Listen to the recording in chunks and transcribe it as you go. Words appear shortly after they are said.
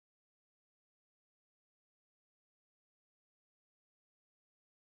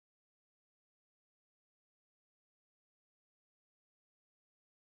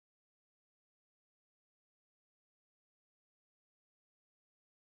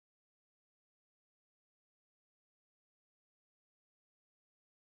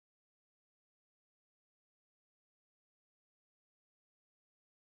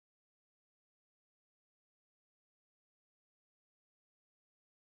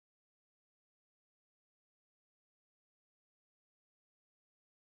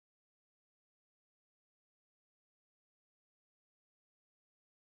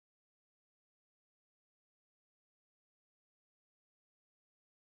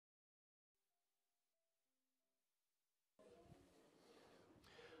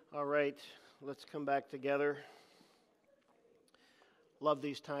All right, let's come back together. Love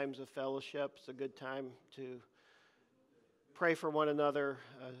these times of fellowship. It's a good time to pray for one another,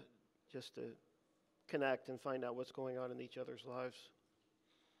 just to connect and find out what's going on in each other's lives.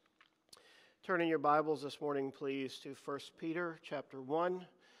 Turn in your Bibles this morning, please, to 1 Peter chapter 1.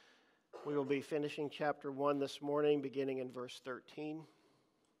 We will be finishing chapter 1 this morning, beginning in verse 13.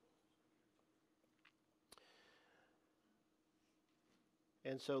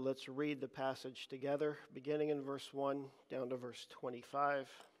 And so let's read the passage together, beginning in verse 1 down to verse 25.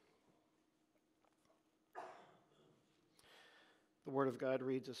 The Word of God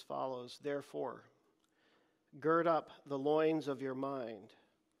reads as follows: Therefore, gird up the loins of your mind.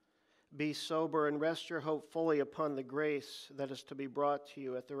 Be sober and rest your hope fully upon the grace that is to be brought to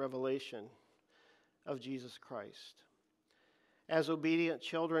you at the revelation of Jesus Christ. As obedient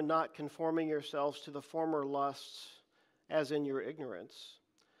children, not conforming yourselves to the former lusts, as in your ignorance.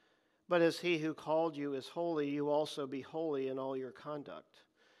 But as he who called you is holy, you also be holy in all your conduct.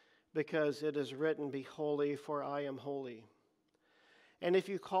 Because it is written, Be holy, for I am holy. And if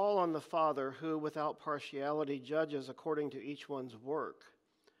you call on the Father, who without partiality judges according to each one's work,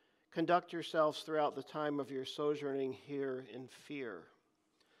 conduct yourselves throughout the time of your sojourning here in fear,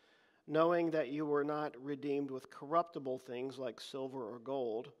 knowing that you were not redeemed with corruptible things like silver or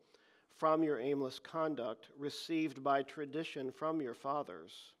gold, from your aimless conduct received by tradition from your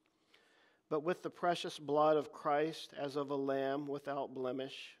fathers, but with the precious blood of Christ as of a lamb without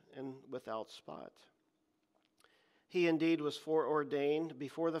blemish and without spot. He indeed was foreordained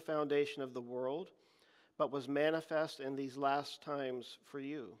before the foundation of the world, but was manifest in these last times for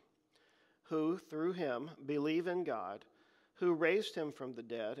you, who through him believe in God, who raised him from the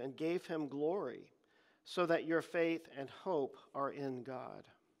dead and gave him glory, so that your faith and hope are in God.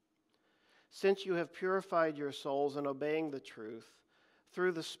 Since you have purified your souls in obeying the truth,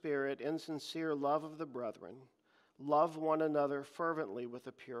 through the Spirit in sincere love of the brethren, love one another fervently with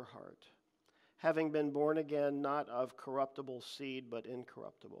a pure heart, having been born again not of corruptible seed but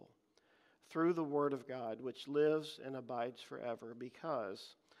incorruptible, through the word of God, which lives and abides forever,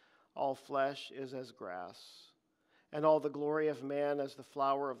 because all flesh is as grass, and all the glory of man as the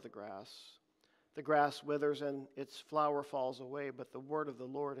flower of the grass. The grass withers and its flower falls away, but the word of the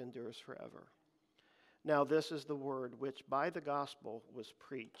Lord endures forever. Now this is the word which by the gospel was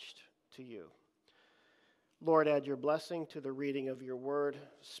preached to you. Lord, add your blessing to the reading of your word.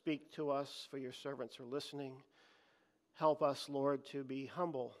 Speak to us, for your servants are listening. Help us, Lord, to be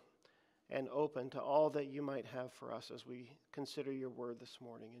humble and open to all that you might have for us as we consider your word this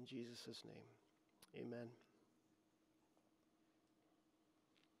morning. In Jesus' name, amen.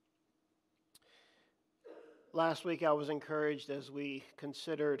 Last week I was encouraged as we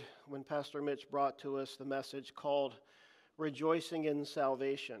considered when Pastor Mitch brought to us the message called Rejoicing in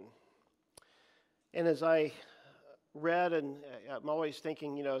Salvation. And as I read, and I'm always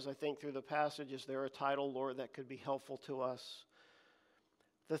thinking, as I think through the passage, is there a title, Lord, that could be helpful to us?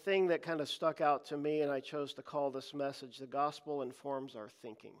 The thing that kind of stuck out to me, and I chose to call this message, The Gospel Informs Our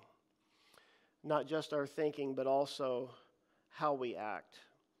Thinking. Not just our thinking, but also how we act.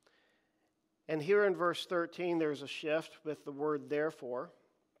 And here in verse 13, there's a shift with the word therefore.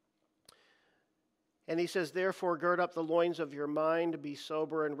 And he says, Therefore, gird up the loins of your mind, be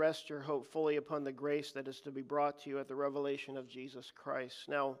sober, and rest your hope fully upon the grace that is to be brought to you at the revelation of Jesus Christ.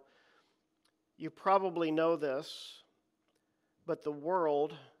 Now, you probably know this, but the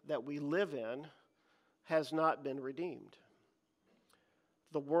world that we live in has not been redeemed.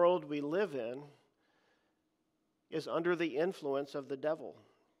 The world we live in is under the influence of the devil.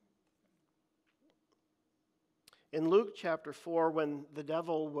 In Luke chapter 4, when the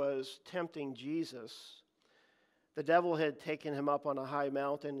devil was tempting Jesus, the devil had taken him up on a high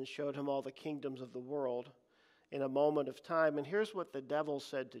mountain and showed him all the kingdoms of the world in a moment of time. And here's what the devil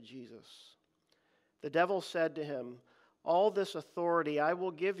said to Jesus. The devil said to him, All this authority I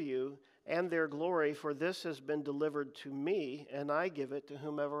will give you and their glory, for this has been delivered to me, and I give it to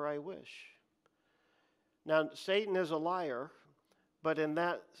whomever I wish. Now, Satan is a liar. But in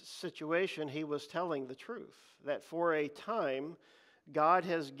that situation, he was telling the truth, that for a time, God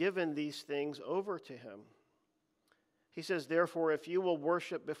has given these things over to him. He says, Therefore, if you will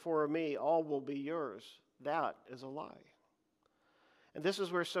worship before me, all will be yours. That is a lie. And this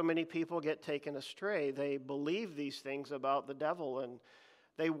is where so many people get taken astray. They believe these things about the devil, and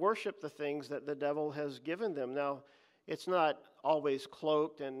they worship the things that the devil has given them. Now, it's not always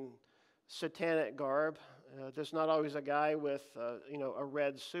cloaked in satanic garb. There's not always a guy with, a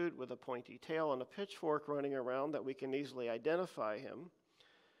red suit with a pointy tail and a pitchfork running around that we can easily identify him.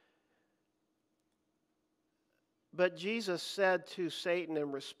 But Jesus said to Satan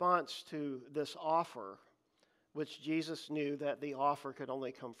in response to this offer, which Jesus knew that the offer could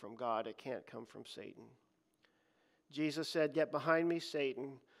only come from God, it can't come from Satan. Jesus said, "Get behind me,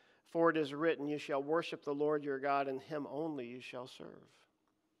 Satan, for it is written, you shall worship the Lord your God, and him only you shall serve."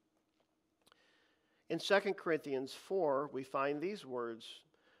 In 2 Corinthians 4, we find these words,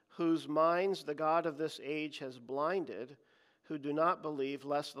 "Whose minds the God of this age has blinded, who do not believe,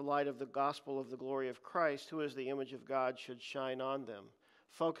 lest the light of the gospel of the glory of Christ, who is the image of God, should shine on them."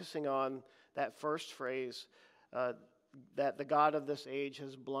 Focusing on that first phrase, that the God of this age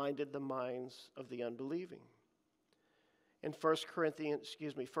has blinded the minds of the unbelieving. In 1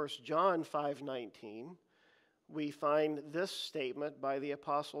 John 5:19, we find this statement by the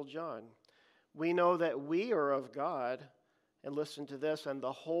Apostle John. "We know that we are of God," and listen to this, "and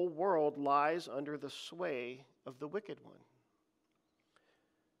the whole world lies under the sway of the wicked one."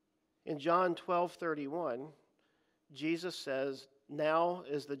 In John 12:31, Jesus says, "Now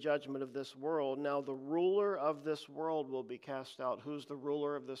is the judgment of this world. Now the ruler of this world will be cast out." Who's the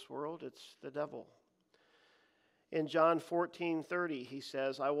ruler of this world? It's the devil. In John 14:30, he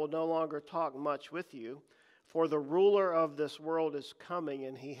says, "I will no longer talk much with you, for the ruler of this world is coming,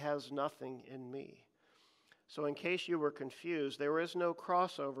 and he has nothing in me." So in case you were confused, there is no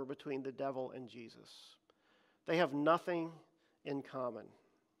crossover between the devil and Jesus. They have nothing in common.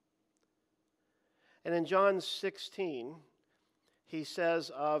 And in John 16, he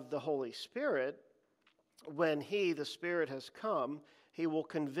says of the Holy Spirit, when he, the Spirit, has come, he will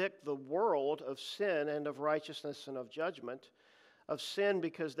convict the world of sin and of righteousness and of judgment. Of sin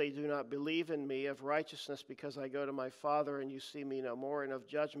because they do not believe in me, of righteousness because I go to my Father and you see me no more, and of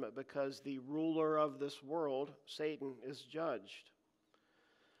judgment because the ruler of this world, Satan, is judged.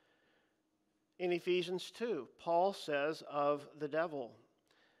 In Ephesians 2, Paul says of the devil,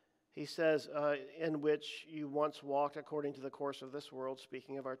 he says, "In which you once walked according to the course of this world,"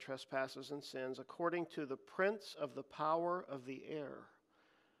 speaking of our trespasses and sins, "according to the prince of the power of the air,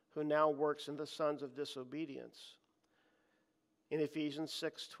 who now works in the sons of disobedience." In Ephesians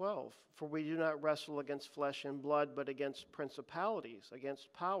 6:12, "For we do not wrestle against flesh and blood, but against principalities,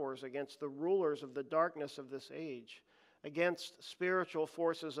 against powers, against the rulers of the darkness of this age, against spiritual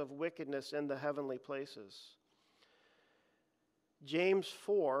forces of wickedness in the heavenly places." James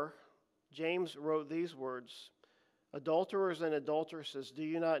 4, James wrote these words, "Adulterers and adulteresses, do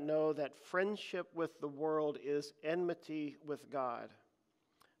you not know that friendship with the world is enmity with God?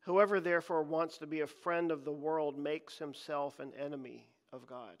 Whoever therefore wants to be a friend of the world makes himself an enemy of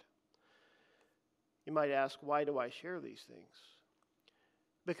God." You might ask, why do I share these things?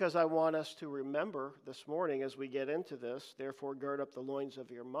 Because I want us to remember this morning as we get into this, therefore gird up the loins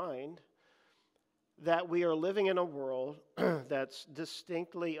of your mind, that we are living in a world that's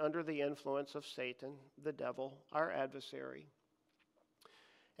distinctly under the influence of Satan, the devil, our adversary.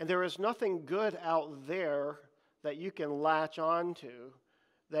 And there is nothing good out there that you can latch on to,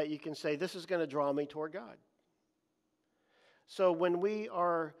 that you can say, this is going to draw me toward God. So when we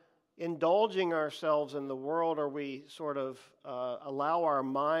are indulging ourselves in the world, or we sort of allow our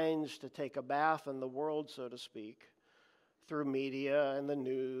minds to take a bath in the world, so to speak, through media and the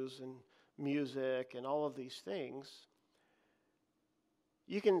news and music and all of these things,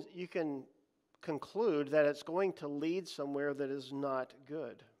 you can conclude that it's going to lead somewhere that is not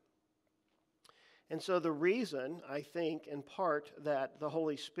good. And so the reason, I think, in part, that the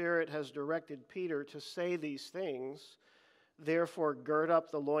Holy Spirit has directed Peter to say these things, therefore gird up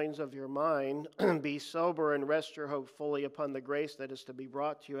the loins of your mind, be sober and rest your hope fully upon the grace that is to be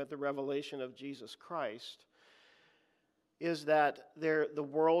brought to you at the revelation of Jesus Christ, is that the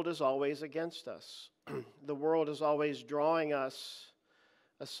world is always against us. The world is always drawing us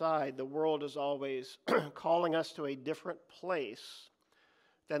aside. The world is always calling us to a different place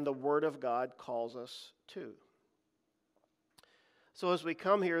than the Word of God calls us to. So as we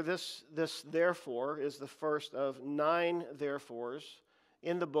come here, this therefore is the first of 9 therefores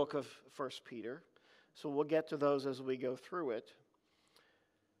in the book of 1 Peter. So we'll get to those as we go through it.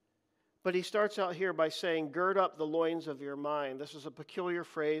 But he starts out here by saying, gird up the loins of your mind. This is a peculiar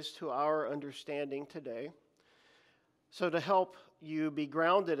phrase to our understanding today. So to help you be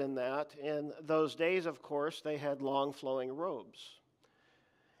grounded in that, in those days, of course, they had long flowing robes.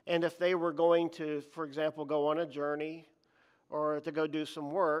 And if they were going to, for example, go on a journey or to go do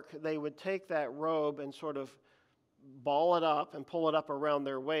some work, they would take that robe and sort of ball it up and pull it up around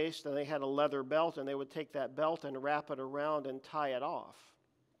their waist, and they had a leather belt, and they would take that belt and wrap it around and tie it off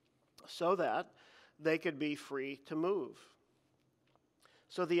so that they could be free to move.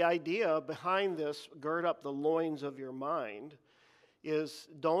 So the idea behind this, gird up the loins of your mind, is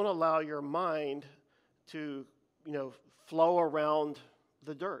don't allow your mind to flow around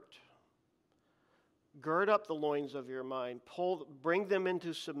the dirt. Gird up the loins of your mind. Bring them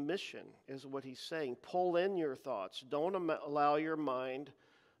into submission, is what he's saying. Pull in your thoughts. Don't allow your mind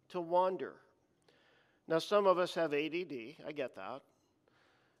to wander. Now, some of us have ADD. I get that.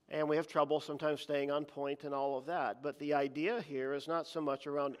 And we have trouble sometimes staying on point and all of that. But the idea here is not so much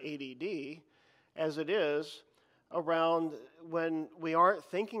around ADD as it is around when we aren't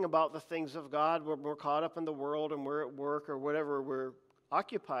thinking about the things of God, when we're caught up in the world and we're at work or whatever we're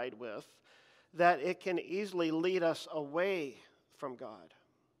occupied with, that it can easily lead us away from God.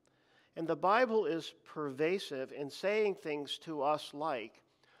 And the Bible is pervasive in saying things to us like,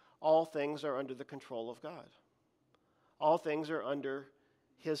 all things are under the control of God. All things are under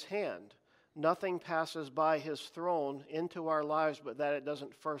His hand. Nothing passes by His throne into our lives but that it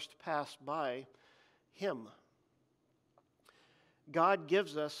doesn't first pass by Him. God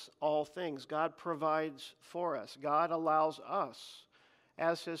gives us all things. God provides for us. God allows us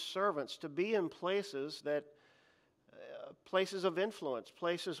as His servants to be in places places of influence,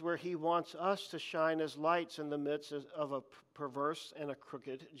 places where He wants us to shine as lights in the midst of a perverse and a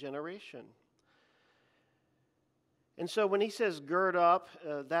crooked generation. And so when he says gird up,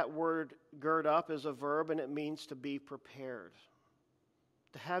 that word gird up is a verb and it means to be prepared,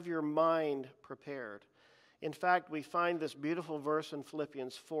 to have your mind prepared. In fact, we find this beautiful verse in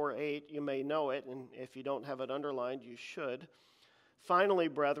Philippians 4:8. You may know it, and if you don't have it underlined, you should. Finally,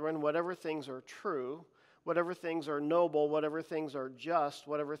 brethren, whatever things are true, whatever things are noble, whatever things are just,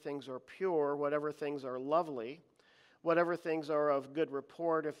 whatever things are pure, whatever things are lovely, whatever things are of good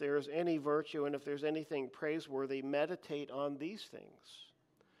report, if there is any virtue and if there's anything praiseworthy, meditate on these things.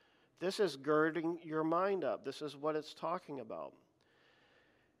 This is girding your mind up. This is what it's talking about.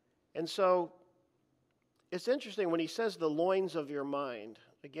 And so it's interesting when he says the loins of your mind.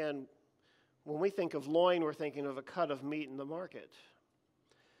 Again, when we think of loin, we're thinking of a cut of meat in the market.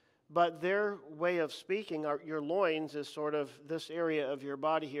 But their way of speaking, your loins is sort of this area of your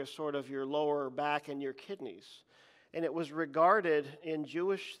body here, sort of your lower back and your kidneys. And it was regarded in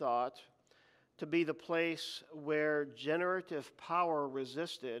Jewish thought to be the place where generative power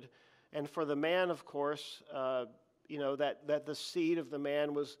resisted. And for the man, of course, that the seed of the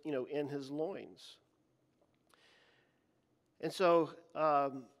man was, in his loins. And so,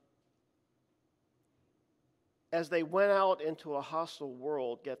 as they went out into a hostile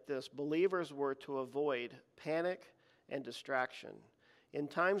world, get this, believers were to avoid panic and distraction. In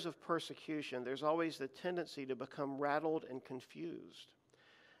times of persecution, there's always the tendency to become rattled and confused.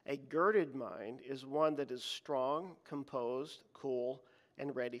 A girded mind is one that is strong, composed, cool,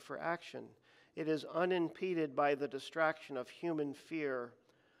 and ready for action. It is unimpeded by the distraction of human fear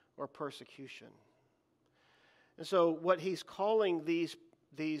or persecution. And so what he's calling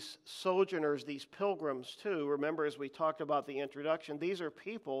these sojourners, these pilgrims too, remember as we talked about the introduction, these are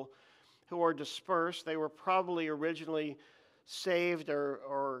people who are dispersed. They were probably originally saved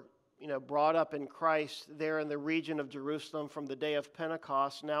or brought up in Christ there in the region of Jerusalem from the day of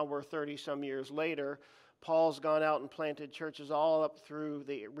Pentecost. Now we're 30-some years later. Paul's gone out and planted churches all up through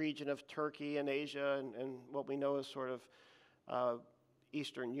the region of Turkey and Asia and what we know as sort of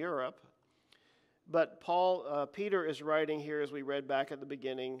Eastern Europe. But Peter is writing here, as we read back at the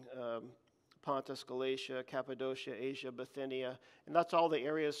beginning, Pontus, Galatia, Cappadocia, Asia, Bithynia, and that's all the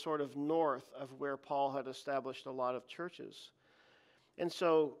areas sort of north of where Paul had established a lot of churches. And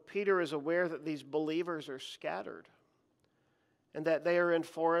so Peter is aware that these believers are scattered and that they are in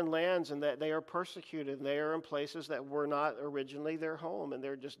foreign lands and that they are persecuted and they are in places that were not originally their home, and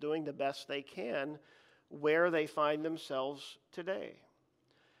they're just doing the best they can where they find themselves today.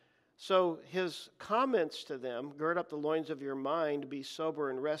 So his comments to them, gird up the loins of your mind, be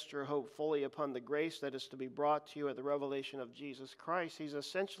sober and rest your hope fully upon the grace that is to be brought to you at the revelation of Jesus Christ. He's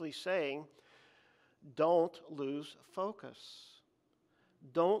essentially saying, don't lose focus.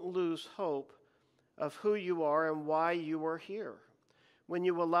 Don't lose hope of who you are and why you are here. When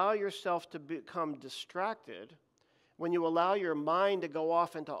you allow yourself to become distracted, when you allow your mind to go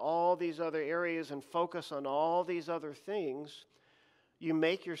off into all these other areas and focus on all these other things, you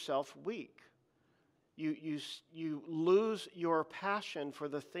make yourself weak. You lose your passion for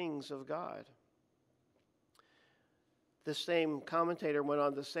the things of God. The same commentator went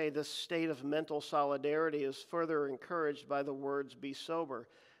on to say this state of mental solidarity is further encouraged by the words be sober.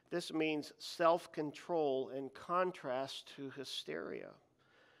 This means self-control in contrast to hysteria.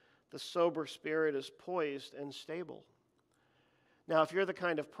 The sober spirit is poised and stable. Now, if you're the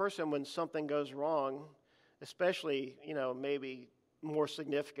kind of person when something goes wrong, especially, maybe more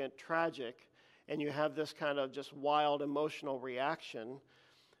significant, tragic, and you have this kind of just wild emotional reaction,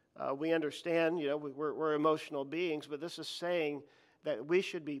 We understand, we're emotional beings, but this is saying that we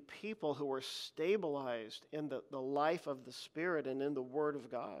should be people who are stabilized in the life of the Spirit and in the Word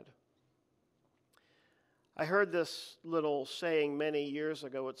of God. I heard this little saying many years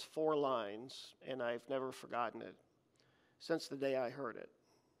ago. It's 4 lines, and I've never forgotten it since the day I heard it.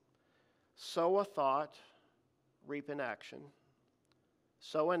 Sow a thought, reap an action.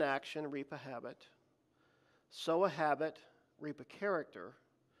 Sow an action, reap a habit. Sow a habit, reap a character.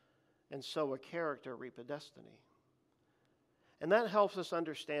 And sow a character, reap a destiny. And that helps us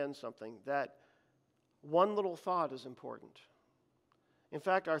understand something, that one little thought is important. In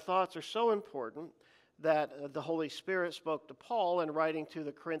fact, our thoughts are so important that the Holy Spirit spoke to Paul in writing to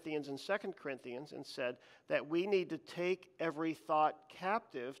the Corinthians in 2 Corinthians and said that we need to take every thought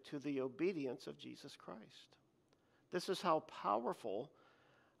captive to the obedience of Jesus Christ. This is how powerful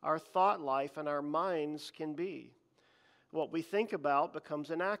our thought life and our minds can be. What we think about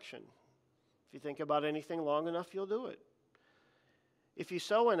becomes an action. If you think about anything long enough, you'll do it. If you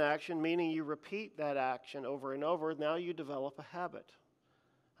sow an action, meaning you repeat that action over and over, now you develop a habit.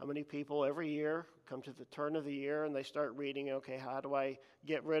 How many people every year come to the turn of the year and they start reading, okay, how do I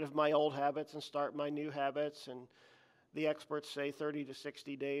get rid of my old habits and start my new habits? And the experts say 30 to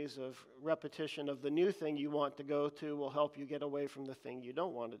 60 days of repetition of the new thing you want to go to will help you get away from the thing you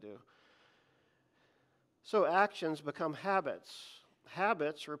don't want to do. So actions become habits.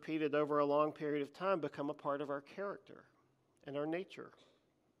 Habits repeated over a long period of time become a part of our character and our nature.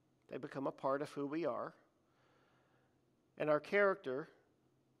 They become a part of who we are. And our character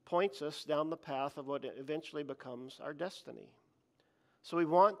points us down the path of what eventually becomes our destiny. So we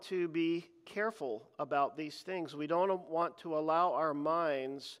want to be careful about these things. We don't want to allow our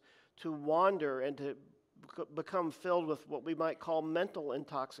minds to wander and to become filled with what we might call mental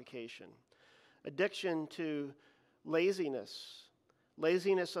intoxication. Addiction to laziness.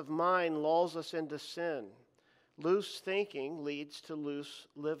 Laziness of mind lulls us into sin. Loose thinking leads to loose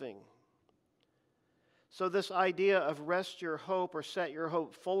living. So this idea of rest your hope or set your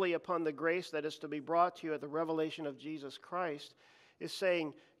hope fully upon the grace that is to be brought to you at the revelation of Jesus Christ is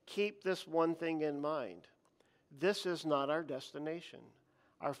saying, keep this one thing in mind. This is not our destination.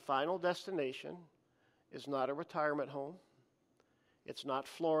 Our final destination is not a retirement home. It's not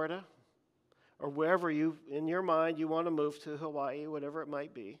Florida or wherever you, in your mind, you want to move to, Hawaii, whatever it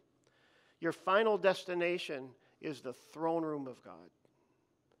might be. Your final destination is the throne room of God.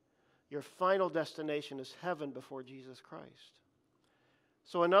 Your final destination is heaven before Jesus Christ.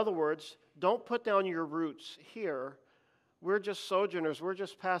 So in other words, don't put down your roots here. We're just sojourners. We're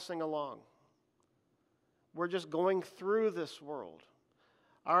just passing along. We're just going through this world.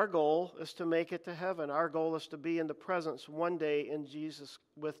 Our goal is to make it to heaven. Our goal is to be in the presence one day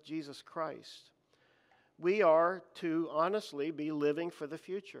with Jesus Christ. We are to honestly be living for the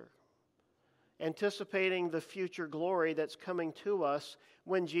future, anticipating the future glory that's coming to us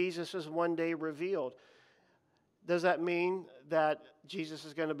when Jesus is one day revealed. Does that mean that Jesus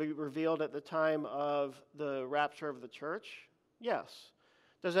is going to be revealed at the time of the rapture of the church? Yes.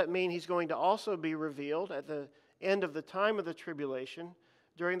 Does that mean he's going to also be revealed at the end of the time of the tribulation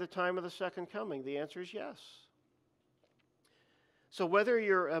during the time of the second coming? The answer is yes. So whether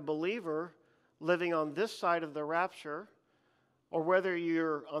you're a believer living on this side of the rapture, or whether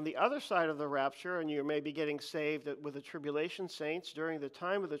you're on the other side of the rapture and you're maybe getting saved with the tribulation saints during the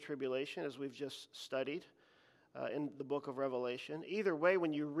time of the tribulation, as we've just studied in the book of Revelation, either way,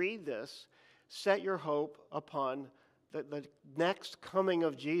 when you read this, set your hope upon the next coming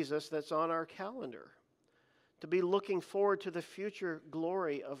of Jesus that's on our calendar, to be looking forward to the future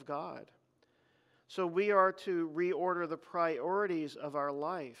glory of God. So we are to reorder the priorities of our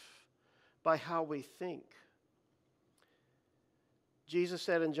life by how we think. Jesus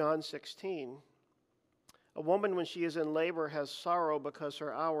said in John 16, "A woman when she is in labor has sorrow because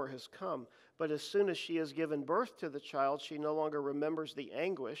her hour has come. But as soon as she has given birth to the child, she no longer remembers the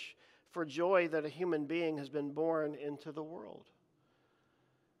anguish for joy that a human being has been born into the world."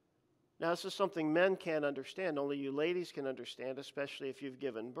 Now, this is something men can't understand. Only you ladies can understand, especially if you've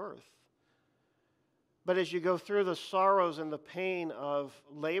given birth. But as you go through the sorrows and the pain of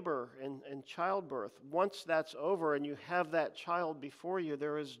labor and childbirth, once that's over and you have that child before you,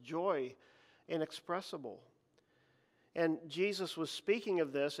 there is joy inexpressible. And Jesus was speaking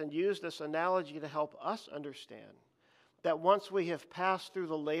of this and used this analogy to help us understand that once we have passed through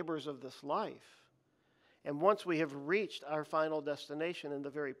the labors of this life, and once we have reached our final destination in the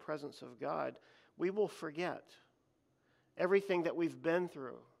very presence of God, we will forget everything that we've been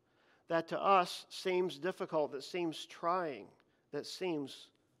through, that to us seems difficult, that seems trying, that seems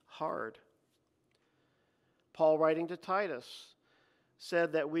hard. Paul, writing to Titus,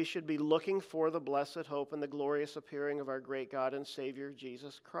 said that we should be looking for the blessed hope and the glorious appearing of our great God and Savior,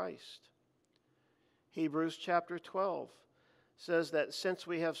 Jesus Christ. Hebrews chapter 12 says that since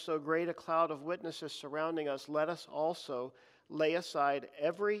we have so great a cloud of witnesses surrounding us, let us also lay aside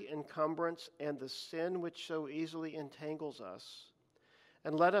every encumbrance and the sin which so easily entangles us,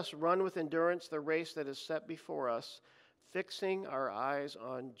 and let us run with endurance the race that is set before us, fixing our eyes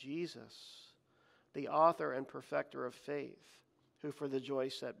on Jesus, the author and perfecter of faith, who for the joy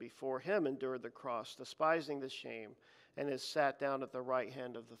set before him endured the cross, despising the shame, and is sat down at the right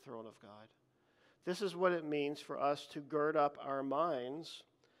hand of the throne of God. This is what it means for us to gird up our minds,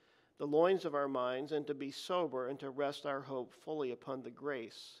 the loins of our minds, and to be sober and to rest our hope fully upon the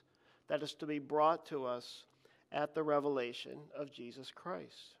grace that is to be brought to us at the revelation of Jesus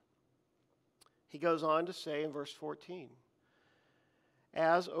Christ. He goes on to say in verse 14,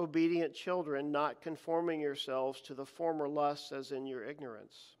 as obedient children, not conforming yourselves to the former lusts as in your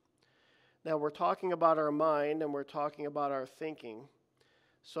ignorance. Now we're talking about our mind and we're talking about our thinking.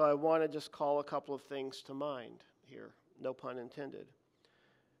 So I want to just call a couple of things to mind here, no pun intended.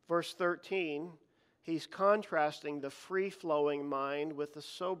 Verse 13, he's contrasting the free-flowing mind with the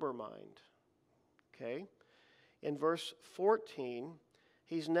sober mind. Okay? In verse 14,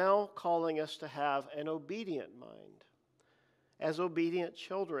 he's now calling us to have an obedient mind. As obedient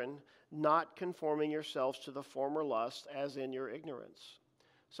children, not conforming yourselves to the former lust as in your ignorance.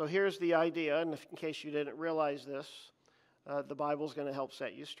 So here's the idea, and in case you didn't realize this, the Bible's going to help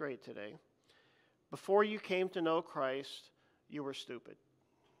set you straight today. Before you came to know Christ, you were stupid.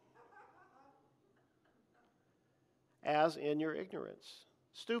 As in your ignorance.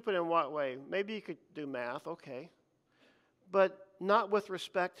 Stupid in what way? Maybe you could do math, okay. But not with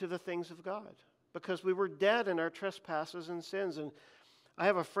respect to the things of God. Because we were dead in our trespasses and sins. And I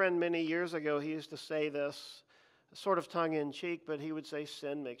have a friend many years ago, he used to say this, sort of tongue-in-cheek, but he would say,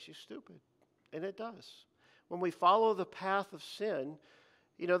 sin makes you stupid. And it does. When we follow the path of sin,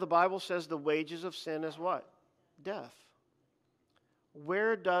 you know, the Bible says the wages of sin is what? Death.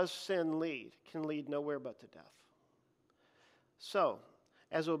 Where does sin lead? It can lead nowhere but to death. So,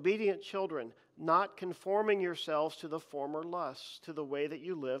 as obedient children, not conforming yourselves to the former lusts, to the way that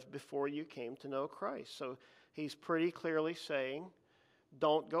you lived before you came to know Christ. So he's pretty clearly saying,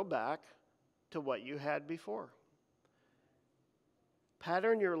 don't go back to what you had before.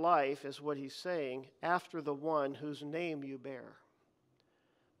 Pattern your life, is what he's saying, after the one whose name you bear.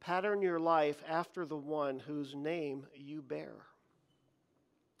 Pattern your life after the one whose name you bear.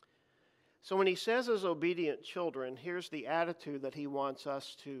 So when he says as obedient children, here's the attitude that he wants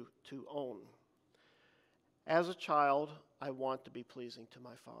us to own. As a child, I want to be pleasing to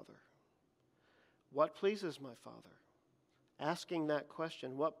my Father. What pleases my Father? Asking that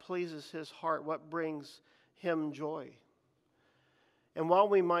question, what pleases his heart? What brings him joy? And while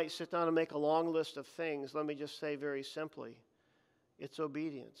we might sit down and make a long list of things, let me just say very simply, it's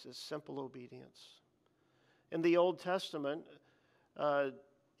obedience. It's simple obedience. In the Old Testament,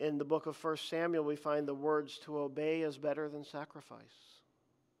 in the book of 1 Samuel, we find the words, to obey is better than sacrifice.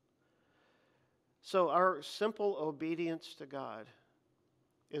 So our simple obedience to God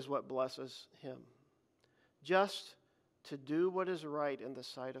is what blesses him. Just to do what is right in the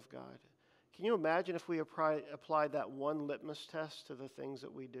sight of God. Can you imagine if we applied that one litmus test to the things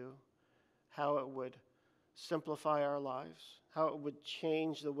that we do? How it would simplify our lives? How it would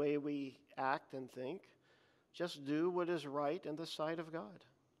change the way we act and think? Just do what is right in the sight of God.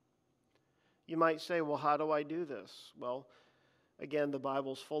 You might say, well, how do I do this? Well, again, the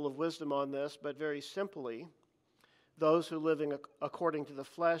Bible's full of wisdom on this, but very simply, those who live according to the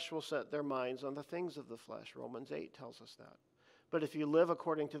flesh will set their minds on the things of the flesh. Romans 8 tells us that. But if you live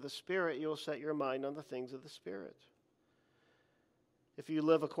according to the Spirit, you will set your mind on the things of the Spirit. If you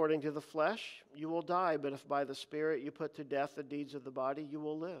live according to the flesh, you will die. But if by the Spirit you put to death the deeds of the body, you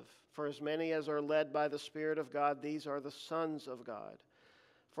will live. For as many as are led by the Spirit of God, these are the sons of God.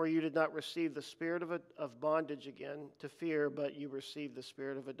 For you did not receive the spirit of bondage again to fear, but you received the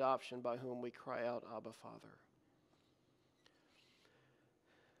spirit of adoption, by whom we cry out, Abba, Father.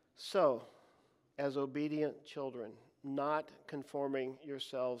 So, as obedient children, not conforming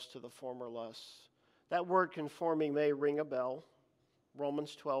yourselves to the former lusts. That word conforming may ring a bell,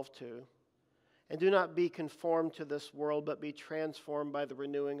 Romans 12:2. And do not be conformed to this world, but be transformed by the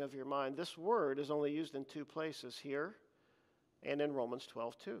renewing of your mind. This word is only used in two places, here and in Romans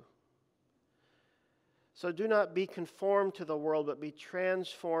 12:2. So do not be conformed to the world, but be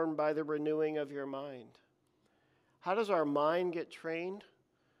transformed by the renewing of your mind. How does our mind get trained?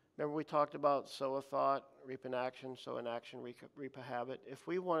 Remember we talked about sow a thought, reap an action, sow an action, reap a habit. If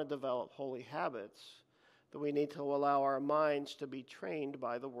we want to develop holy habits, that we need to allow our minds to be trained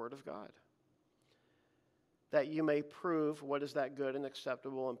by the Word of God, that you may prove what is that good and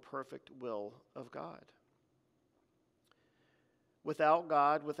acceptable and perfect will of God. Without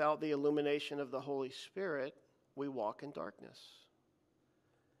God, without the illumination of the Holy Spirit, we walk in darkness.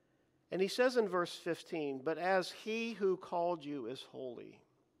 And he says in verse 15, "But as he who called you is holy,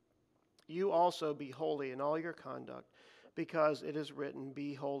 you also be holy in all your conduct, because it is written,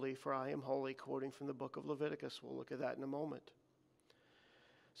 'Be holy, for I am holy,'" quoting from the book of Leviticus. We'll look at that in a moment.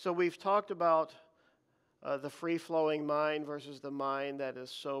 So we've talked about the free-flowing mind versus the mind that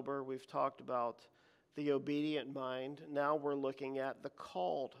is sober. We've talked about the obedient mind. Now we're looking at the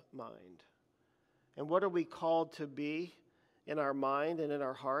called mind. And what are we called to be in our mind and in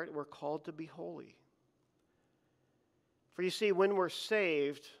our heart? We're called to be holy. For you see, when we're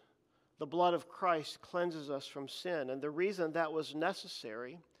saved, the blood of Christ cleanses us from sin. And the reason that was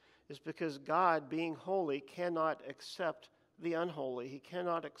necessary is because God, being holy, cannot accept the unholy. He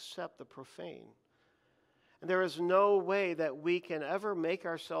cannot accept the profane. And there is no way that we can ever make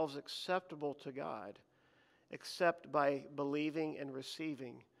ourselves acceptable to God except by believing and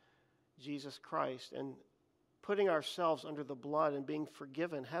receiving Jesus Christ and putting ourselves under the blood and being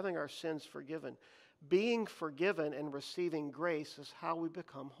forgiven, having our sins forgiven. Being forgiven and receiving grace is how we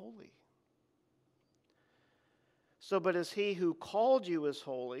become holy. So, but as he who called you is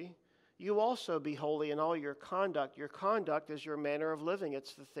holy, you also be holy in all your conduct. Your conduct is your manner of living.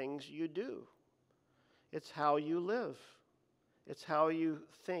 It's the things you do. It's how you live. It's how you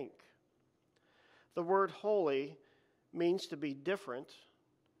think. The word holy means to be different.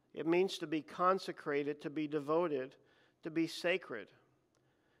 It means to be consecrated, to be devoted, to be sacred,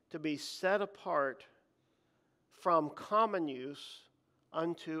 to be set apart from common use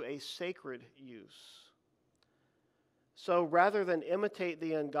unto a sacred use. So rather than imitate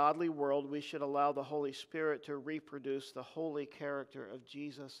the ungodly world, we should allow the Holy Spirit to reproduce the holy character of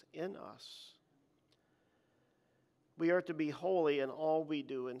Jesus in us. We are to be holy in all we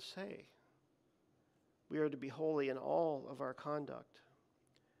do and say. We are to be holy in all of our conduct.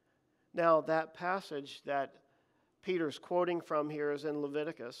 Now, that passage that Peter's quoting from here is in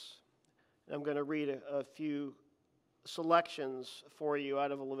Leviticus. I'm going to read a few selections for you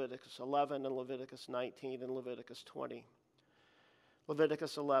out of Leviticus 11 and Leviticus 19 and Leviticus 20.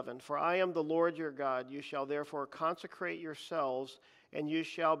 Leviticus 11, "For I am the Lord your God. You shall therefore consecrate yourselves, and you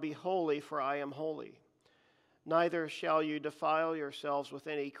shall be holy, for I am holy. Neither shall you defile yourselves with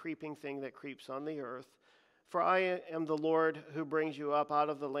any creeping thing that creeps on the earth. For I am the Lord who brings you up out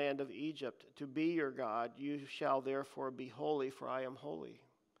of the land of Egypt to be your God. You shall therefore be holy, for I am holy."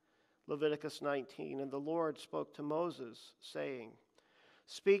 Leviticus 19, "And the Lord spoke to Moses, saying,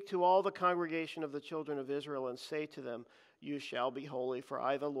 'Speak to all the congregation of the children of Israel and say to them, you shall be holy, for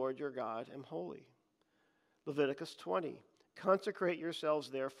I, the Lord your God, am holy.' Leviticus 20, "Consecrate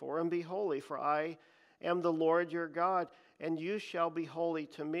yourselves therefore and be holy, for I am the Lord your God, and you shall be holy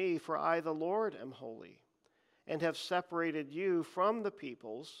to me, for I, the Lord, am holy, and have separated you from the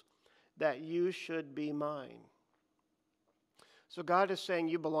peoples, that you should be mine." So God is saying,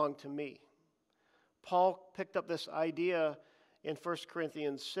 you belong to me. Paul picked up this idea in 1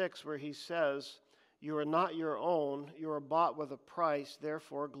 Corinthians 6, where he says, "You are not your own, you are bought with a price,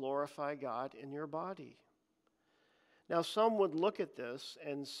 therefore glorify God in your body." Now some would look at this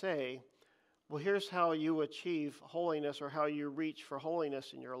and say, well, here's how you achieve holiness or how you reach for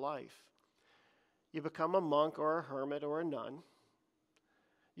holiness in your life. You become a monk or a hermit or a nun.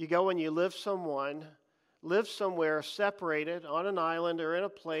 You go and you live somewhere separated on an island or in a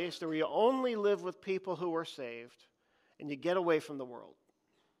place where you only live with people who are saved, and you get away from the world.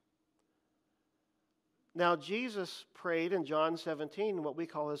 Now, Jesus prayed in John 17 what we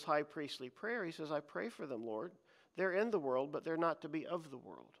call his high priestly prayer. He says, "I pray for them, Lord. They're in the world, but they're not to be of the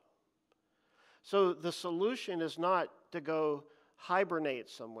world." So the solution is not to go hibernate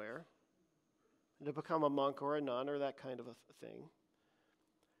somewhere, to become a monk or a nun or that kind of a thing,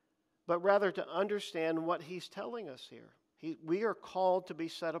 but rather to understand what he's telling us here. We are called to be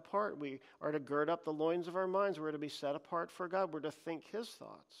set apart. We are to gird up the loins of our minds. We're to be set apart for God. We're to think his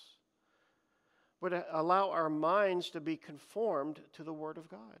thoughts. We're to allow our minds to be conformed to the Word of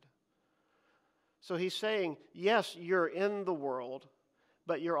God. So he's saying, yes, you're in the world,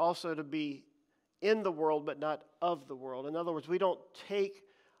 but you're also to be in the world, but not of the world. In other words, we don't take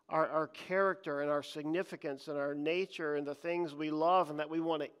our character and our significance and our nature and the things we love and that we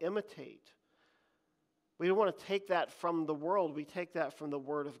want to imitate. We don't want to take that from the world. We take that from the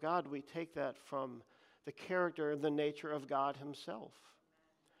Word of God. We take that from the character and the nature of God himself.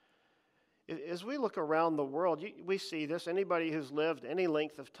 As we look around the world, we see this. Anybody who's lived any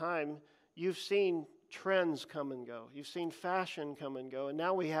length of time, you've seen trends come and go. You've seen fashion come and go. And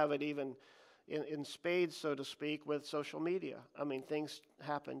now we have it even in spades, so to speak, with social media. I mean, things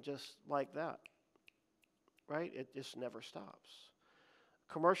happen just like that, right? It just never stops.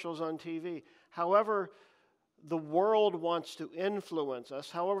 Commercials on TV. However the world wants to influence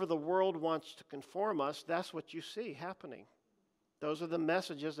us, however the world wants to conform us, that's what you see happening. Those are the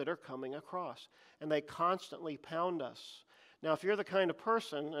messages that are coming across, and they constantly pound us. Now, if you're the kind of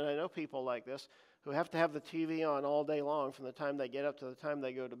person, and I know people like this, who have to have the TV on all day long from the time they get up to the time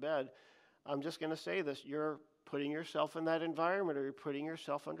they go to bed, I'm just going to say this, you're putting yourself in that environment, or you're putting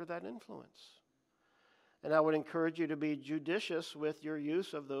yourself under that influence. And I would encourage you to be judicious with your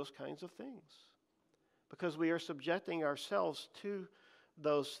use of those kinds of things, because we are subjecting ourselves to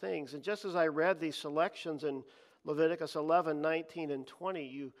those things. And just as I read these selections in Leviticus 11, 19, and 20,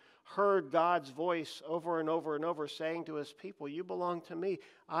 you heard God's voice over and over and over saying to his people, you belong to me.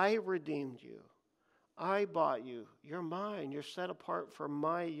 I redeemed you. I bought you. You're mine. You're set apart for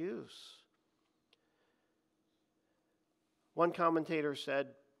my use. One commentator said,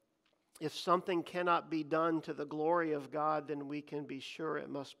 if something cannot be done to the glory of God, then we can be sure it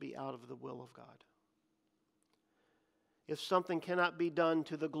must be out of the will of God. If something cannot be done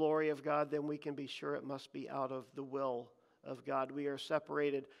to the glory of God, then we can be sure it must be out of the will of God. We are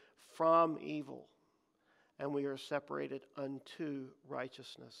separated from evil, and we are separated unto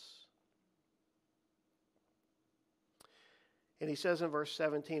righteousness. And he says in verse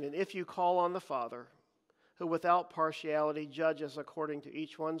 17, and if you call on the Father, who without partiality judges according to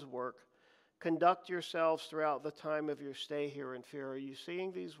each one's work, conduct yourselves throughout the time of your stay here in fear. Are you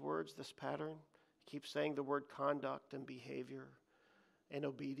seeing these words, this pattern? Keep saying the word conduct and behavior and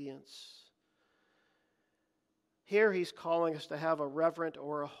obedience. Here he's calling us to have a reverent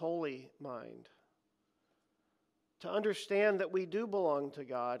or a holy mind, to understand that we do belong to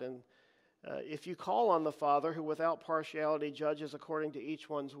God. And if you call on the Father, who without partiality judges according to each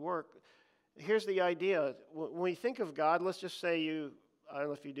one's work, here's the idea. When we think of God, let's just say I don't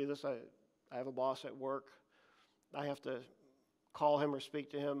know if you do this, I have a boss at work. I have to call him or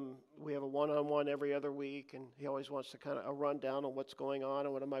speak to him. We have a one-on-one every other week, and he always wants to kind of a rundown on what's going on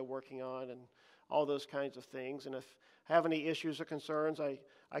and what am I working on and all those kinds of things. And if I have any issues or concerns,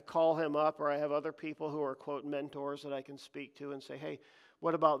 I call him up, or I have other people who are, quote, mentors that I can speak to and say, hey,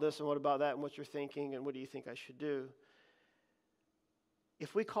 what about this and what about that and what you're thinking and what do you think I should do?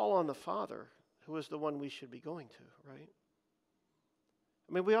 If we call on the Father, who is the one we should be going to, right?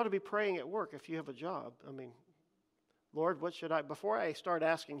 I mean, we ought to be praying at work if you have a job. I mean, Lord, what should before I start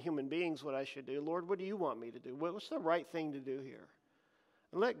asking human beings what I should do, Lord, what do you want me to do? What's the right thing to do here?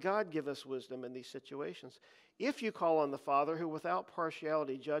 And let God give us wisdom in these situations. If you call on the Father, who without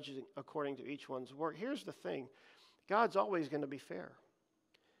partiality judges according to each one's work, here's the thing. God's always going to be fair.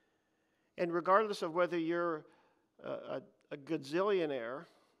 And regardless of whether you're a gazillionaire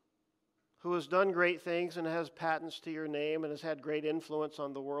who has done great things and has patents to your name and has had great influence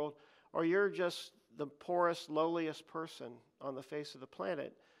on the world, or you're just the poorest, lowliest person on the face of the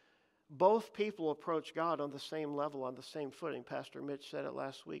planet, both people approach God on the same level, on the same footing. Pastor Mitch said it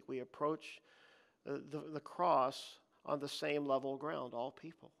last week. We approach the cross on the same level ground, all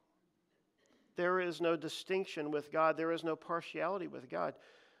people. There is no distinction with God. There is no partiality with God.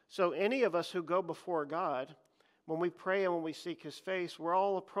 So any of us who go before God, when we pray and when we seek his face, we're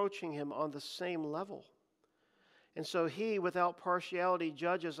all approaching him on the same level. And so he, without partiality,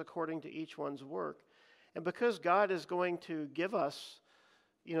 judges according to each one's work. And because God is going to give us,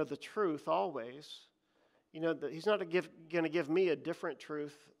 the truth always, he's not going to give me a different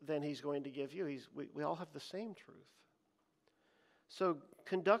truth than he's going to give you. We all have the same truth. So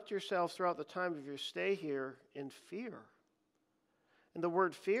conduct yourselves throughout the time of your stay here in fear. And the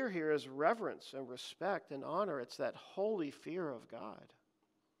word fear here is reverence and respect and honor. It's that holy fear of God.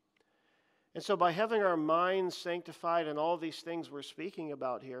 And so by having our minds sanctified and all these things we're speaking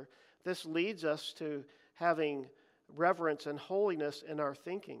about here, this leads us to having reverence and holiness in our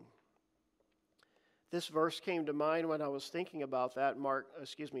thinking. This verse came to mind when I was thinking about that,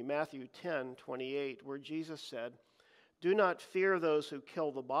 Matthew 10:28, where Jesus said, "Do not fear those who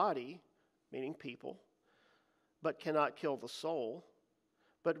kill the body," meaning people, "but cannot kill the soul,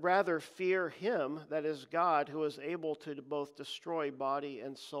 but rather fear him, that is God, who is able to both destroy body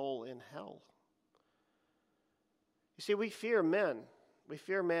and soul in hell." You see, we fear men. We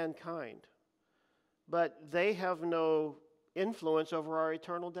fear mankind. But they have no influence over our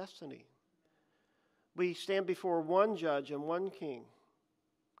eternal destiny. We stand before one judge and one king,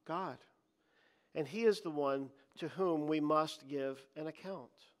 God. And he is the one to whom we must give an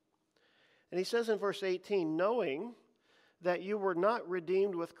account. And he says in verse 18, "Knowing that you were not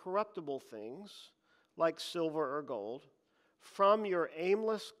redeemed with corruptible things, like silver or gold, from your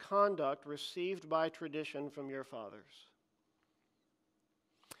aimless conduct received by tradition from your fathers.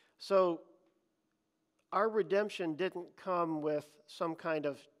 So, our redemption didn't come with some kind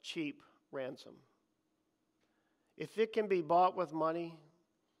of cheap ransom. If it can be bought with money,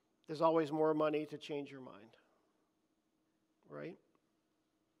 there's always more money to change your mind. Right?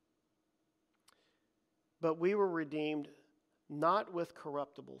 But we were redeemed not with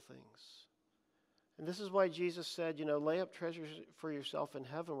corruptible things. And this is why Jesus said, lay up treasures for yourself in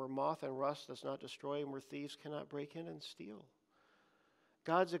heaven where moth and rust does not destroy and where thieves cannot break in and steal.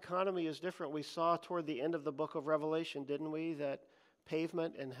 God's economy is different. We saw toward the end of the book of Revelation, didn't we, that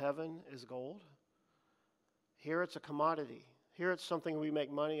pavement in heaven is gold? Here it's a commodity. Here it's something we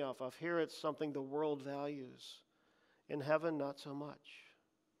make money off of. Here it's something the world values. In heaven, not so much.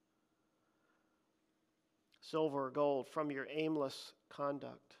 Silver or gold from your aimless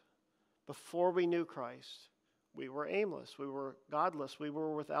conduct. Before we knew Christ, we were aimless. We were godless. We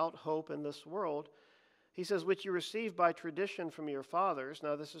were without hope in this world. He says, which you received by tradition from your fathers.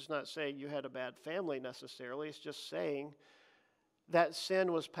 Now, this is not saying you had a bad family necessarily. It's just saying that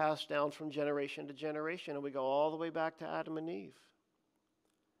sin was passed down from generation to generation. And we go all the way back to Adam and Eve.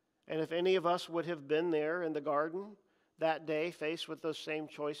 And if any of us would have been there in the garden that day, faced with those same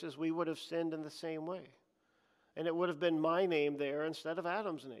choices, we would have sinned in the same way. And it would have been my name there instead of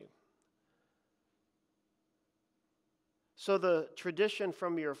Adam's name. So the tradition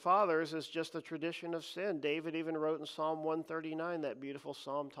from your fathers is just a tradition of sin. David even wrote in Psalm 139, that beautiful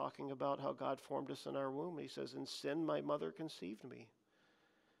psalm talking about how God formed us in our womb. He says, in sin my mother conceived me.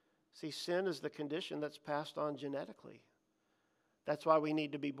 See, sin is the condition that's passed on genetically. That's why we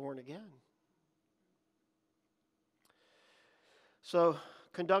need to be born again. So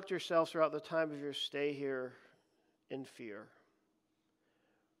conduct yourself throughout the time of your stay here in fear.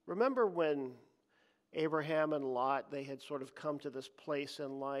 Remember when Abraham and Lot, they had sort of come to this place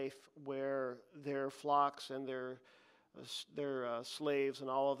in life where their flocks and their slaves and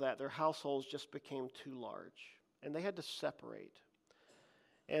all of that, their households just became too large. And they had to separate.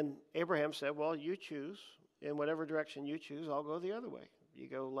 And Abraham said, well, you choose. In whatever direction you choose, I'll go the other way. You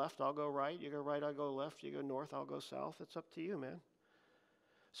go left, I'll go right. You go right, I'll go left. You go north, I'll go south. It's up to you, man.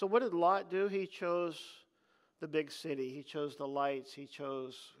 So what did Lot do? He chose the big city. He chose the lights. He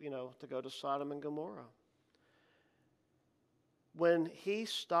chose, to go to Sodom and Gomorrah. When he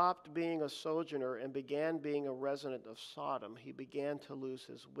stopped being a sojourner and began being a resident of Sodom, he began to lose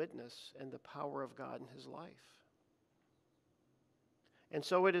his witness and the power of God in his life. And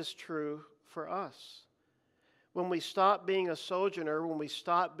so it is true for us. When we stop being a sojourner, when we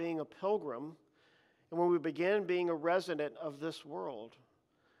stop being a pilgrim, and when we begin being a resident of this world,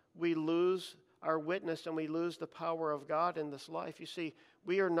 we lose our witness and we lose the power of God in this life. You see,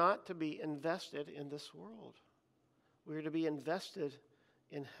 we are not to be invested in this world. We are to be invested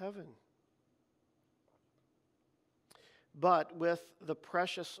in heaven. But with the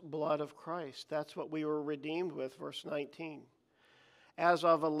precious blood of Christ, that's what we were redeemed with, verse 19. As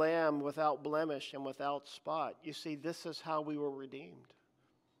of a lamb without blemish and without spot. You see, this is how we were redeemed.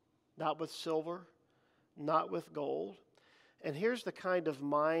 Not with silver, not with gold. And here's the kind of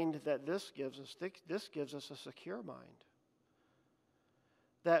mind that this gives us. This gives us a secure mind.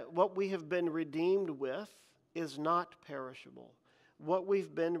 That what we have been redeemed with is not perishable. What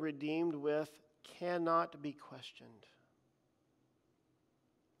we've been redeemed with cannot be questioned.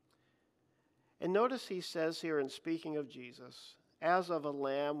 And notice he says here in speaking of Jesus, as of a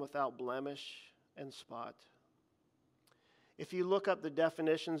lamb without blemish and spot. If you look up the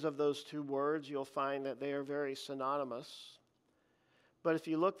definitions of those two words, you'll find that they are very synonymous. But if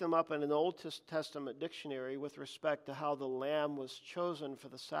you look them up in an Old Testament dictionary with respect to how the lamb was chosen for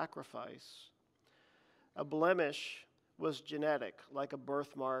the sacrifice, a blemish was genetic, like a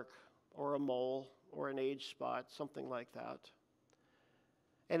birthmark or a mole or an age spot, something like that.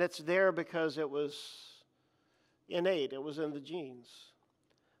 And it's there because it was innate, it was in the genes.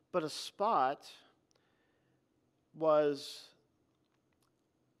 But a spot was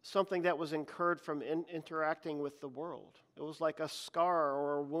something that was incurred from interacting with the world. It was like a scar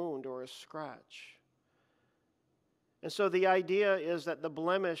or a wound or a scratch. And so the idea is that the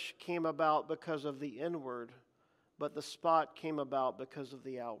blemish came about because of the inward, but the spot came about because of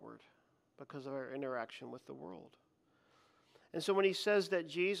the outward, because of our interaction with the world. And so when he says that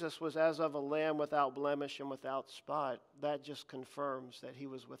Jesus was as of a lamb without blemish and without spot, that just confirms that he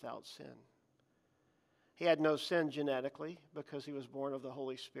was without sin. He had no sin genetically because he was born of the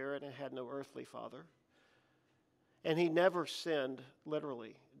Holy Spirit and had no earthly father. And he never sinned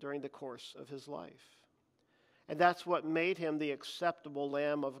literally during the course of his life. And that's what made him the acceptable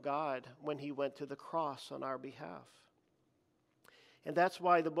Lamb of God when he went to the cross on our behalf. And that's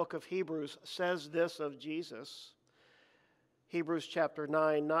why the book of Hebrews says this of Jesus. Hebrews chapter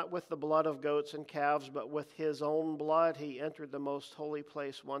 9, not with the blood of goats and calves, but with his own blood he entered the most holy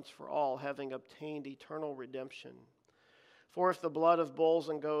place once for all, having obtained eternal redemption. For if the blood of bulls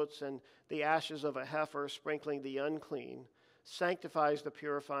and goats and the ashes of a heifer sprinkling the unclean sanctifies the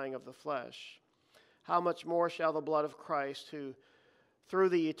purifying of the flesh, how much more shall the blood of Christ, who through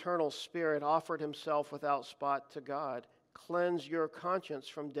the eternal Spirit offered himself without spot to God, cleanse your conscience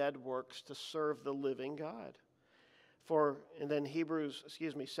from dead works to serve the living God? And then 2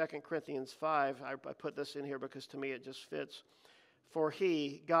 Corinthians 5, I put this in here because to me it just fits. For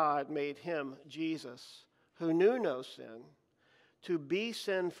he, God, made him, Jesus, who knew no sin, to be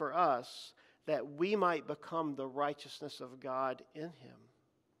sin for us, that we might become the righteousness of God in him.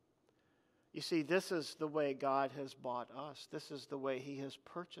 You see, this is the way God has bought us. This is the way he has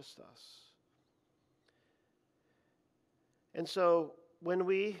purchased us. And so when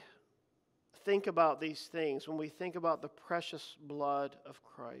we think about these things, when we think about the precious blood of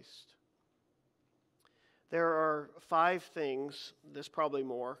Christ, there are 5 things, there's probably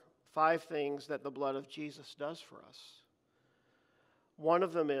more, 5 things that the blood of Jesus does for us. One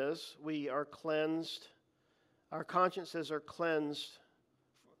of them is we are cleansed, our consciences are cleansed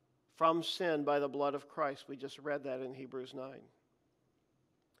from sin by the blood of Christ. We just read that in Hebrews 9.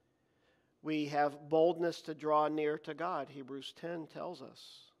 We have boldness to draw near to God, Hebrews 10 tells us,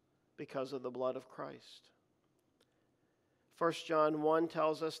 because of the blood of Christ. 1 John 1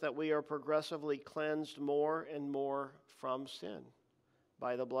 tells us that we are progressively cleansed more and more from sin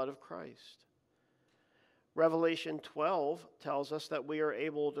by the blood of Christ. Revelation 12 tells us that we are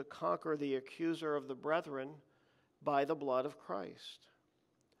able to conquer the accuser of the brethren by the blood of Christ.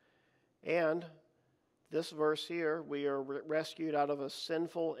 And this verse here, we are rescued out of a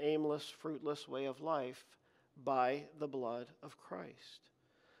sinful, aimless, fruitless way of life by the blood of Christ.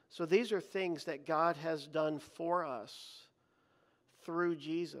 So these are things that God has done for us through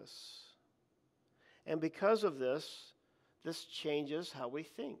Jesus. And because of this, this changes how we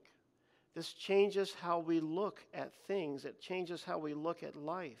think. This changes how we look at things. It changes how we look at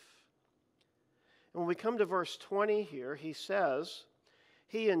life. And when we come to verse 20 here, he says,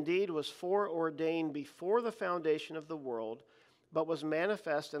 he indeed was foreordained before the foundation of the world, but was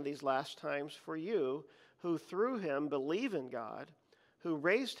manifest in these last times for you, who through him believe in God, who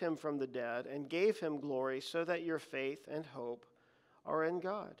raised him from the dead and gave him glory, so that your faith and hope are in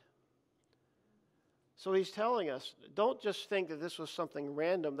God. So he's telling us, don't just think that this was something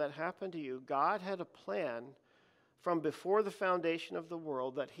random that happened to you. God had a plan from before the foundation of the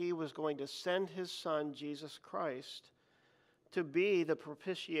world that he was going to send his son, Jesus Christ, to be the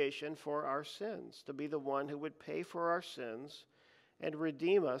propitiation for our sins, to be the one who would pay for our sins and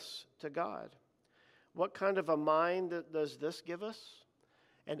redeem us to God. What kind of a mind does this give us?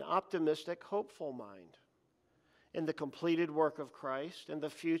 An optimistic, hopeful mind in the completed work of Christ and the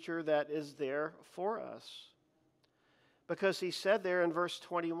future that is there for us. Because he said there in verse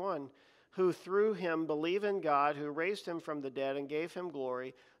 21, who through him believe in God, who raised him from the dead and gave him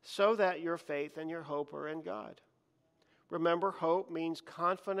glory, so that your faith and your hope are in God. Remember, hope means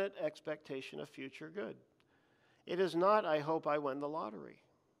confident expectation of future good. It is not, I hope I win the lottery.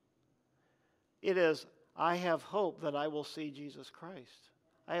 It is, I have hope that I will see Jesus Christ.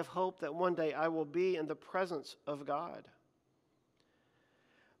 I have hope that one day I will be in the presence of God.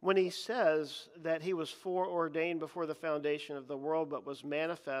 When he says that he was foreordained before the foundation of the world, but was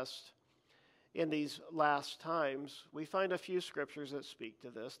manifest in these last times, we find a few scriptures that speak to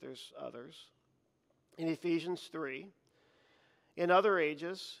this. There's others. In Ephesians 3, in other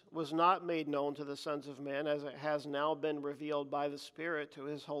ages was not made known to the sons of men, as it has now been revealed by the Spirit to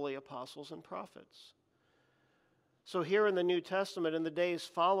his holy apostles and prophets. So here in the New Testament, in the days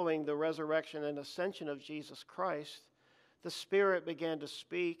following the resurrection and ascension of Jesus Christ, the Spirit began to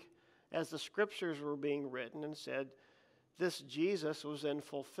speak as the scriptures were being written and said, this Jesus was in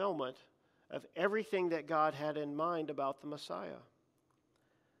fulfillment of everything that God had in mind about the Messiah.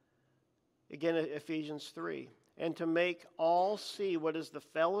 Again, Ephesians 3. And to make all see what is the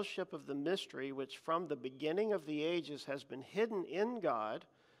fellowship of the mystery, which from the beginning of the ages has been hidden in God,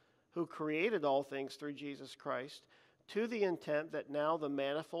 who created all things through Jesus Christ, to the intent that now the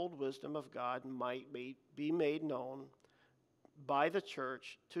manifold wisdom of God might be made known by the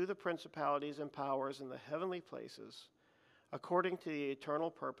church to the principalities and powers in the heavenly places, according to the eternal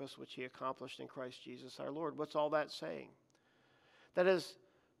purpose which he accomplished in Christ Jesus our Lord. What's all that saying? That is,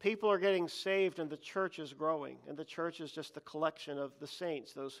 people are getting saved and the church is growing, and the church is just the collection of the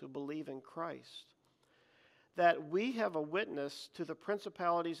saints, those who believe in Christ. that we have a witness to the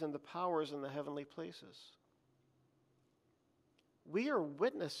principalities and the powers in the heavenly places. We are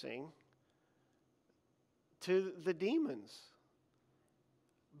witnessing to the demons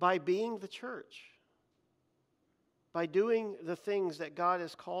by being the church, by doing the things that God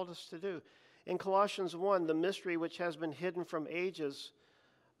has called us to do. In Colossians 1, the mystery which has been hidden from ages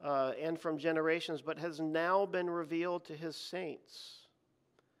and from generations, but has now been revealed to his saints.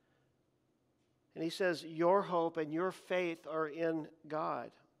 And he says, your hope and your faith are in God.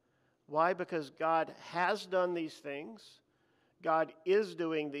 Why? Because God has done these things, God is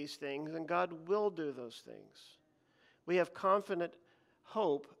doing these things, and God will do those things. We have confident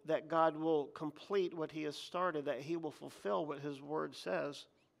hope that God will complete what he has started, that he will fulfill what his word says.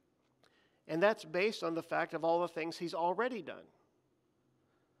 And that's based on the fact of all the things he's already done.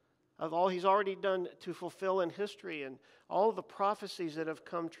 Of all he's already done to fulfill in history, and all the prophecies that have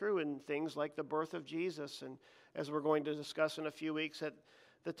come true in things like the birth of Jesus, and as we're going to discuss in a few weeks at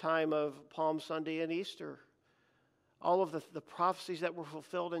the time of Palm Sunday and Easter. All of the prophecies that were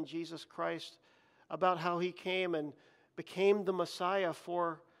fulfilled in Jesus Christ about how he came and became the Messiah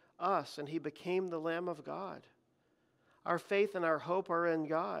for us, and he became the Lamb of God. Our faith and our hope are in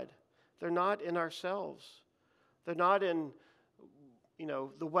God. They're not in ourselves. They're not in,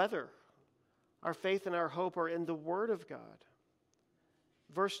 the weather. Our faith and our hope are in the Word of God.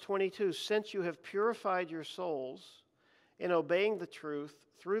 Verse 22, since you have purified your souls in obeying the truth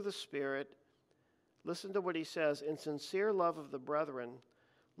through the Spirit, listen to what he says, in sincere love of the brethren,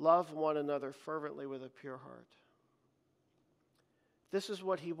 love one another fervently with a pure heart. This is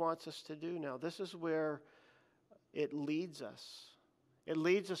what he wants us to do now. This is where it leads us. It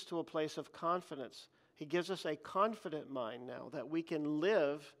leads us to a place of confidence. He gives us a confident mind now that we can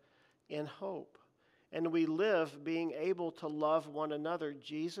live in hope. And we live being able to love one another.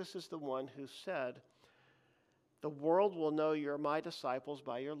 Jesus is the one who said, the world will know you're my disciples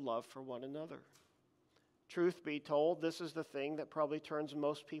by your love for one another. Truth be told, this is the thing that probably turns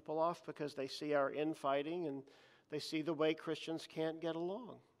most people off because they see our infighting and they see the way Christians can't get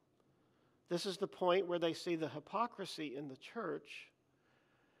along. This is the point where they see the hypocrisy in the church,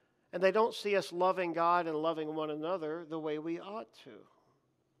 and they don't see us loving God and loving one another the way we ought to.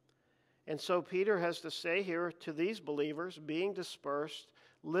 And so Peter has to say here to these believers, being dispersed,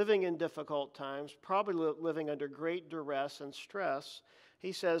 living in difficult times, probably living under great duress and stress,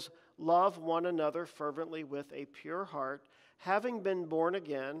 he says, love one another fervently with a pure heart, having been born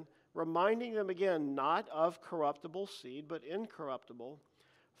again, reminding them again not of corruptible seed, but incorruptible,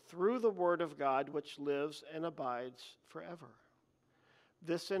 through the word of God which lives and abides forever.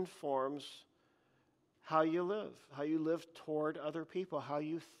 This informs how you live toward other people, how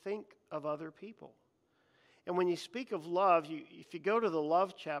you think of other people. And when you speak of love, if you go to the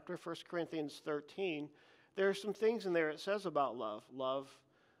love chapter, 1 Corinthians 13, there are some things in there it says about love. Love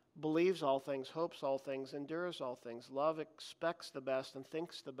believes all things, hopes all things, endures all things. Love expects the best and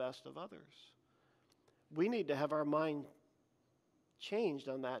thinks the best of others. We need to have our mind changed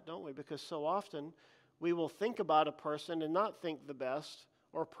on that, don't we? Because so often we will think about a person and not think the best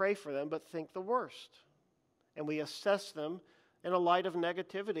or pray for them, but think the worst. And we assess them in a light of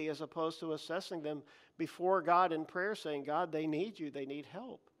negativity as opposed to assessing them before God in prayer, saying, God, they need you, they need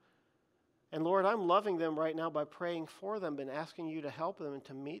help. And Lord, I'm loving them right now by praying for them and asking you to help them and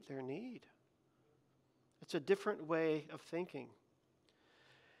to meet their need. It's a different way of thinking.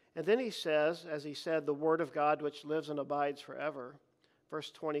 And then he says, as he said, the word of God which lives and abides forever. Verse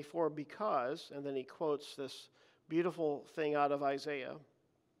 24, because, and then he quotes this beautiful thing out of Isaiah.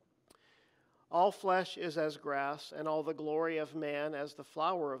 All flesh is as grass, and all the glory of man as the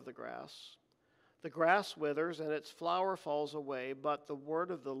flower of the grass. The grass withers, and its flower falls away, but the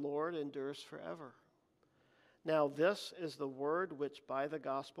word of the Lord endures forever. Now this is the word which by the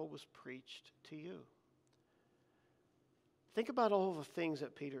gospel was preached to you. Think about all the things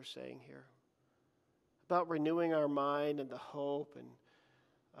that Peter's saying here. About renewing our mind and the hope and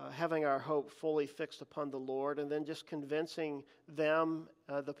having our hope fully fixed upon the Lord, and then just convincing them,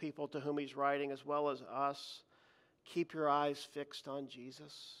 the people to whom he's writing, as well as us, keep your eyes fixed on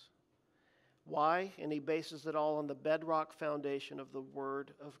Jesus. Why? And he bases it all on the bedrock foundation of the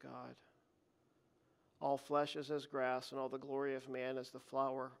Word of God. All flesh is as grass, and all the glory of man as the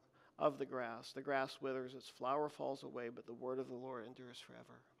flower of the grass. The grass withers, its flower falls away, but the word of the Lord endures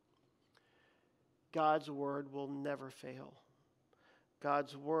forever. God's word will never fail.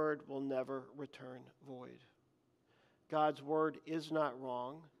 God's word will never return void. God's word is not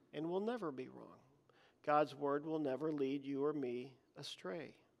wrong and will never be wrong. God's word will never lead you or me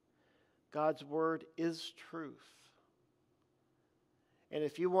astray. God's word is truth. And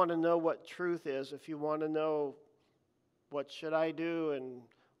if you want to know what truth is, if you want to know what should I do and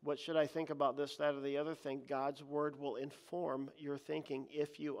what should I think about this, that, or the other thing, God's Word will inform your thinking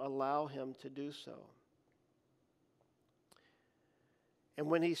if you allow Him to do so. And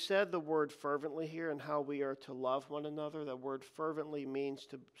when he said the word fervently here and how we are to love one another, the word fervently means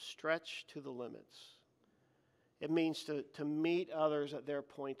to stretch to the limits. It means to meet others at their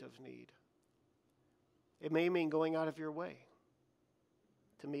point of need. It may mean going out of your way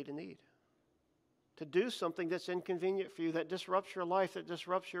to meet a need, to do something that's inconvenient for you, that disrupts your life, that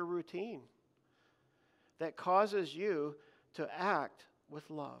disrupts your routine, that causes you to act with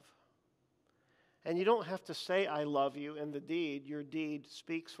love. And you don't have to say, I love you in the deed. Your deed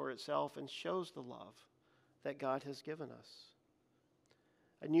speaks for itself and shows the love that God has given us.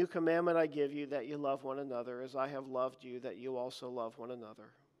 A new commandment I give you, that you love one another as I have loved you, that you also love one another.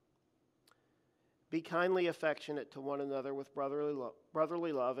 Be kindly affectionate to one another with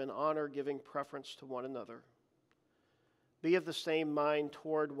brotherly love and honor, giving preference to one another. Be of the same mind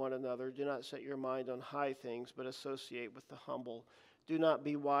toward one another. Do not set your mind on high things, but associate with the humble. Do not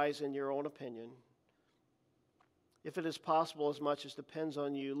be wise in your own opinion. If it is possible, as much as depends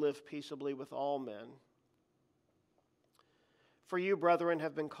on you, live peaceably with all men. For you, brethren,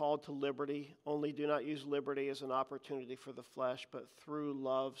 have been called to liberty. Only do not use liberty as an opportunity for the flesh, but through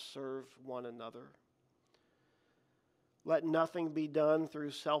love serve one another. Let nothing be done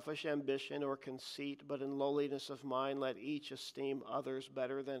through selfish ambition or conceit, but in lowliness of mind let each esteem others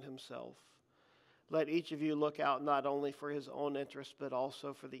better than himself. Let each of you look out not only for his own interest, but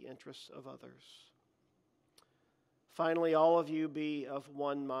also for the interests of others. Finally, all of you be of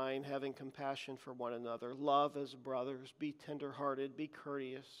one mind, having compassion for one another. Love as brothers. Be tenderhearted. Be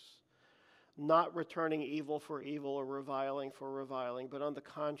courteous. Not returning evil for evil or reviling for reviling, but on the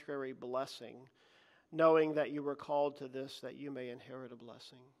contrary, blessing, knowing that you were called to this, that you may inherit a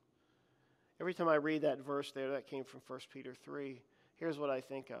blessing. Every time I read that verse there, that came from 1 Peter 3, here's what I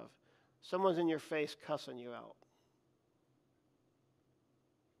think of. Someone's in your face cussing you out.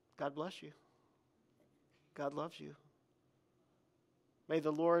 God bless you. God loves you. May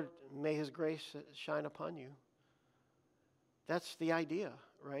the Lord, may His grace shine upon you. That's the idea,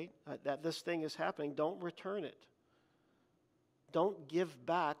 right? That this thing is happening. Don't return it. Don't give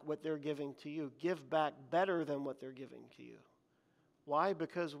back what they're giving to you. Give back better than what they're giving to you. Why?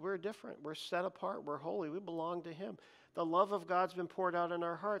 Because we're different. We're set apart. We're holy. We belong to Him. The love of God's been poured out in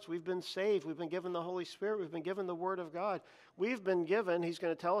our hearts. We've been saved. We've been given the Holy Spirit. We've been given the Word of God. We've been given, He's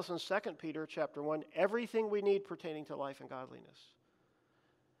going to tell us in 2 Peter chapter 1, everything we need pertaining to life and godliness.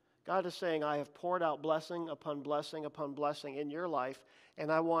 God is saying, I have poured out blessing upon blessing upon blessing in your life,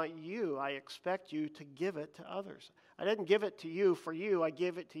 and I expect you to give it to others. I didn't give it to you for you. I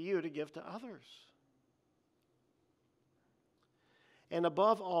give it to you to give to others. And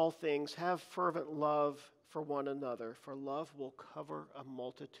above all things, have fervent love for one another, for love will cover a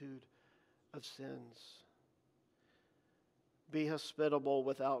multitude of sins. Be hospitable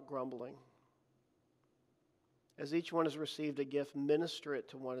without grumbling. As each one has received a gift, minister it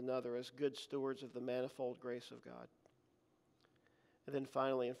to one another as good stewards of the manifold grace of God. And then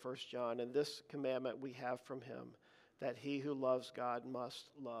finally in 1 John, and this commandment we have from Him, that he who loves God must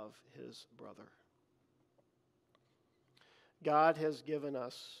love his brother. God has given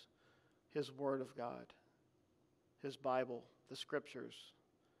us His Word of God, His Bible, the Scriptures.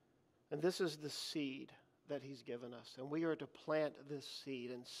 And this is the seed that He's given us. And we are to plant this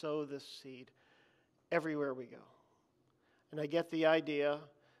seed and sow this seed everywhere we go. And I get the idea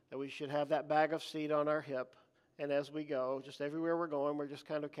that we should have that bag of seed on our hip, and as we go, just everywhere we're going, we're just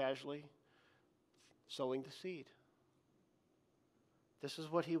kind of casually sowing the seed. This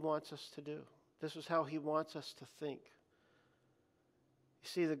is what He wants us to do. This is how He wants us to think. You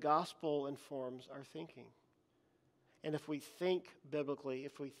see, the gospel informs our thinking. And if we think biblically,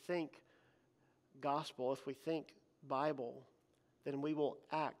 if we think gospel, if we think Bible, then we will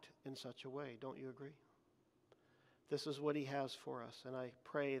act in such a way. Don't you agree? This is what He has for us, and I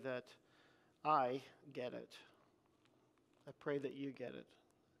pray that I get it. I pray that you get it.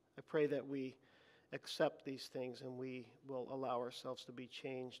 I pray that we accept these things and we will allow ourselves to be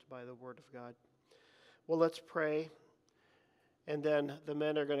changed by the Word of God. Well, let's pray, and then the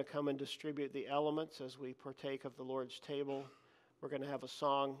men are going to come and distribute the elements as we partake of the Lord's table. We're going to have a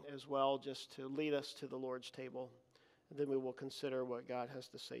song as well just to lead us to the Lord's table, and then we will consider what God has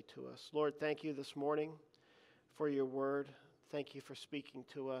to say to us. Lord, thank you this morning for your word. Thank you for speaking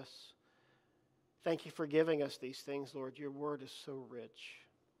to us. Thank you for giving us these things, Lord. Your word is so rich.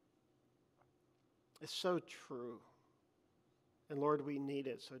 It's so true. And Lord, we need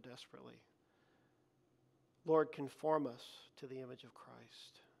it so desperately. Lord, conform us to the image of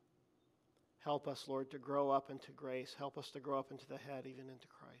Christ. Help us, Lord, to grow up into grace. Help us to grow up into the head, even into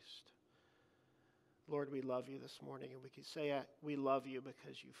Christ. Lord, we love you this morning, and we can say we love you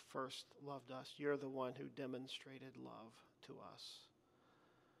because you first loved us. You're the one who demonstrated love to us.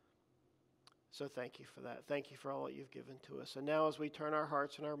 So thank you for that. Thank you for all that you've given to us. And now as we turn our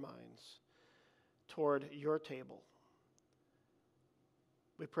hearts and our minds toward your table,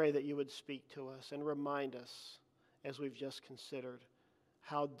 we pray that you would speak to us and remind us, as we've just considered,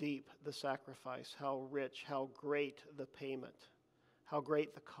 how deep the sacrifice, how rich, how great the payment, how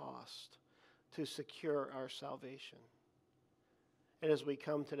great the cost to secure our salvation. And as we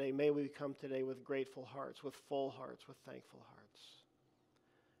come today, may we come today with grateful hearts, with full hearts, with thankful hearts.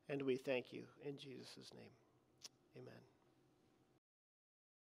 And we thank you in Jesus' name. Amen.